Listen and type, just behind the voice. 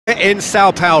in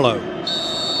Sao Paulo.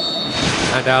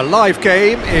 And our live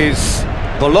game is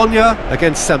Bologna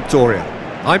against Sampdoria.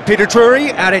 I'm Peter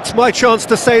Drury, and it's my chance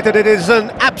to say that it is an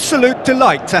absolute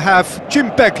delight to have Jim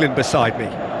Beglin beside me.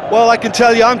 Well, I can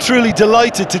tell you I'm truly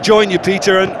delighted to join you,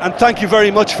 Peter, and thank you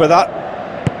very much for that.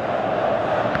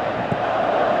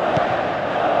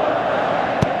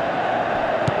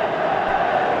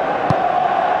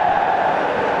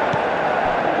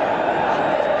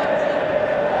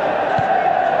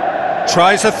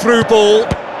 Tries a through ball.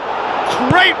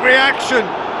 Great reaction.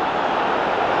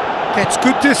 Gets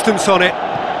good distance on it.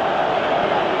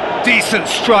 Decent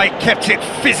strike, kept it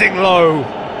fizzing low.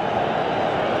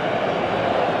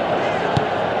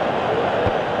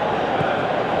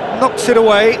 Knocks it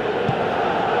away.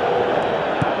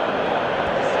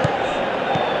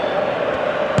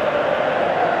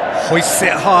 Hoists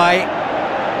it high.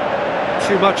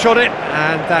 Too much on it,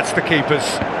 and that's the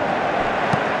keeper's.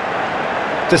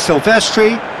 De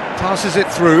Silvestri passes it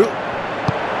through.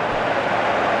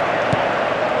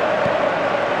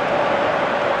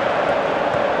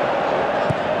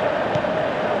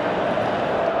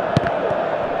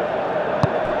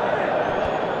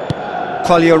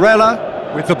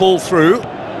 Quagliarella with the ball through.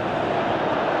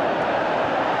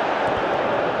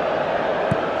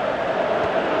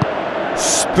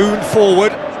 Spoon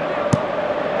forward.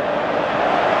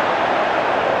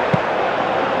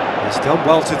 He's done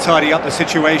well to tidy up the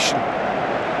situation.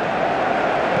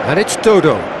 And it's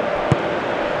Dodo.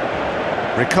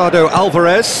 Ricardo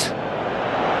Alvarez.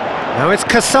 Now it's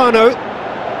Cassano.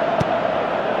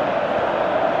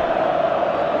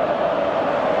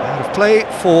 Out of play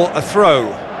for a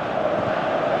throw.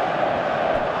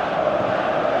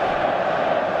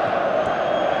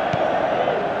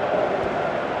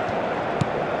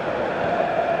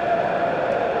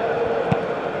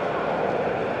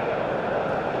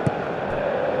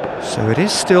 So it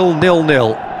is still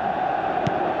 0-0.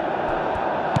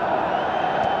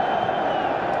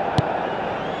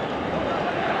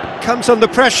 Comes under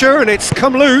pressure and it's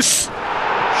come loose.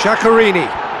 Giaccherini.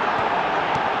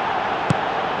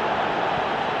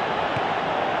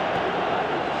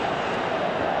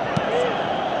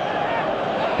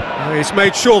 Oh, he's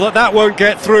made sure that that won't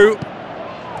get through.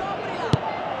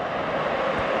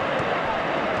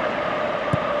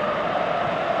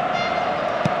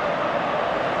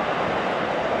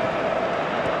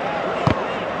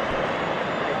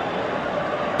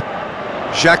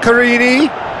 Giaccherini,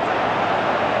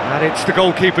 and it's the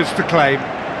goalkeepers to claim.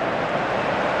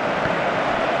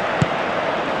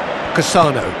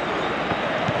 Cassano.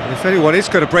 And if anyone is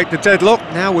going to break the deadlock,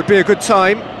 now would be a good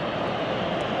time.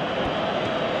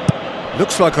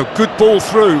 Looks like a good ball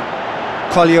through.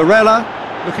 Quagliarella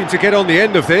looking to get on the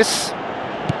end of this.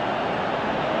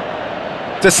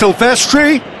 De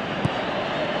Silvestri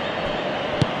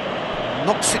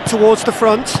knocks it towards the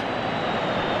front.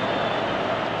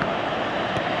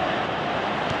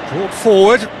 Brought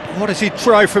forward, what does he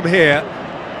try from here?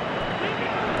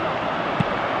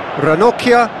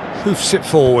 Ranocchia hoofs it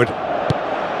forward.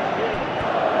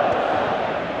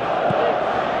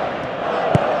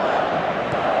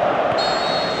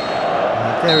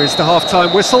 And there is the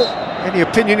half-time whistle. Any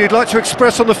opinion you'd like to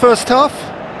express on the first half?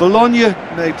 Bologna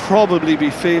may probably be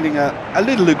feeling a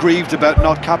little aggrieved about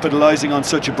not capitalising on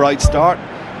such a bright start.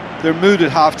 Their mood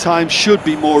at half-time should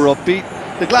be more upbeat.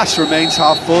 The glass remains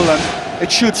half full and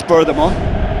it should spur them on.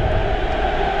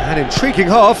 An intriguing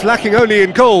half, lacking only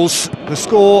in goals. The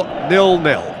score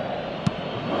 0-0.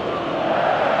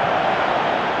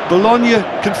 Bologna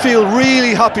can feel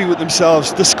really happy with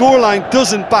themselves. The scoreline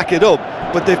doesn't back it up,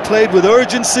 but they've played with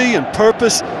urgency and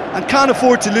purpose and can't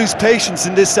afford to lose patience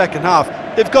in this second half.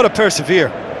 They've got to persevere.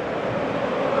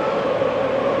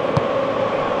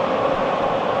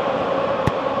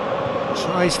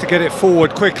 Tries to get it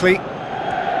forward quickly.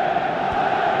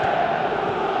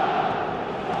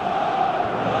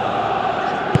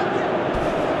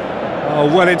 Oh,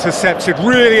 well intercepted,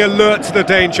 really alert to the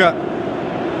danger.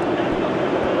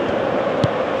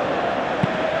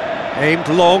 Aimed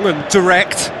long and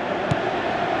direct.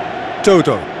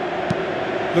 Dodo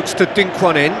looks to dink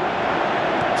one in.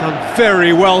 Done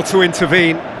very well to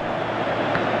intervene.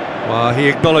 Well, he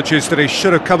acknowledges that he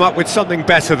should have come up with something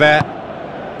better there.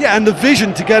 Yeah, and the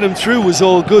vision to get him through was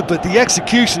all good, but the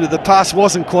execution of the pass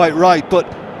wasn't quite right. But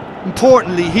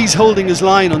importantly, he's holding his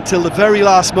line until the very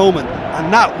last moment,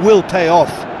 and that will pay off.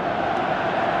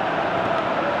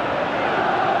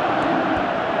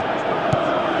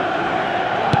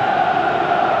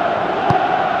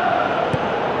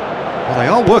 Well, they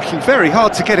are working very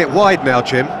hard to get it wide now,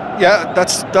 Jim. Yeah,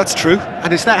 that's true.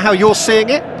 And is that how you're seeing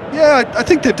it? Yeah, I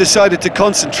think they've decided to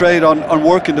concentrate on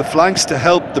working the flanks to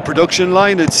help the production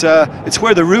line. It's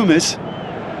where the room is.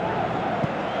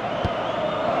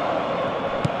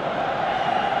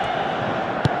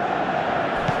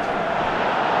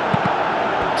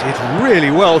 Did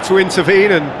really well to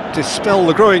intervene and dispel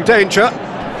the growing danger.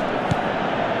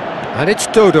 And it's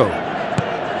Dodo.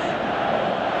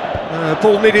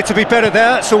 Ball needed to be better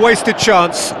there, it's a wasted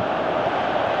chance.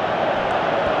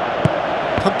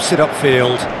 Pumps it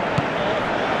upfield.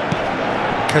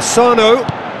 Cassano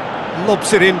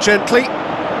lobs it in gently.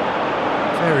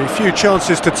 Very few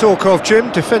chances to talk of, Jim.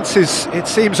 Defence is, it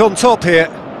seems, on top here.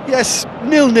 Yes,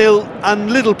 0-0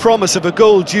 and little promise of a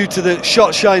goal due to the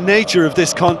shot-shy nature of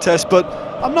this contest, but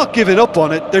I'm not giving up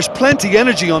on it. There's plenty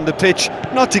energy on the pitch,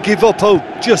 not to give up hope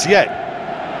just yet.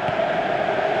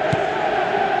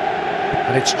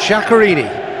 And it's Giaccherini.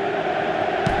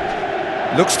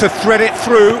 Looks to thread it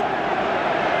through.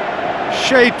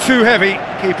 Shade too heavy.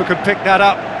 Keeper can pick that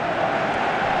up.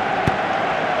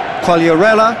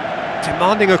 Quagliarella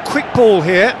demanding a quick ball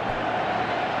here.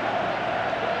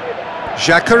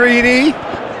 Giaccherini.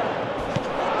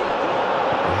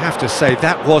 I have to say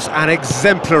that was an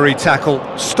exemplary tackle.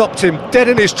 Stopped him dead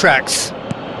in his tracks.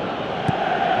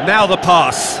 Now the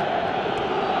pass.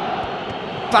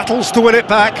 Battles to win it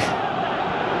back.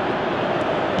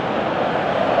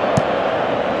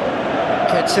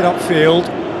 Gets it upfield.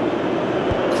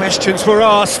 Questions were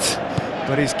asked,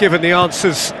 but he's given the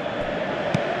answers.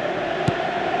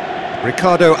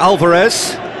 Ricardo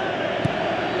Alvarez.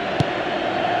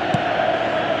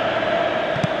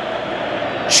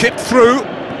 Chipped through.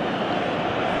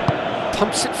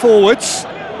 Pumps it forwards.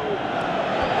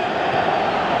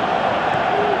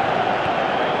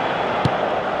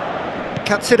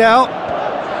 Cuts it out.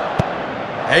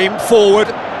 Aimed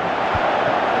forward.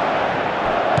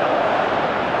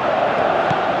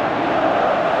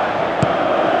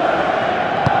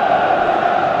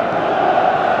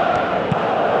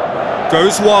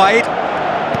 Goes wide.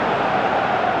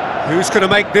 Who's going to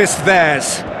make this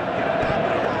theirs?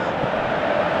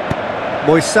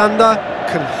 Moisander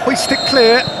can hoist it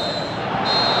clear.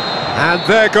 And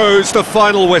there goes the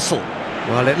final whistle.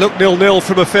 Well, it looked 0-0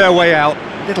 from a fair way out.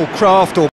 Little craft or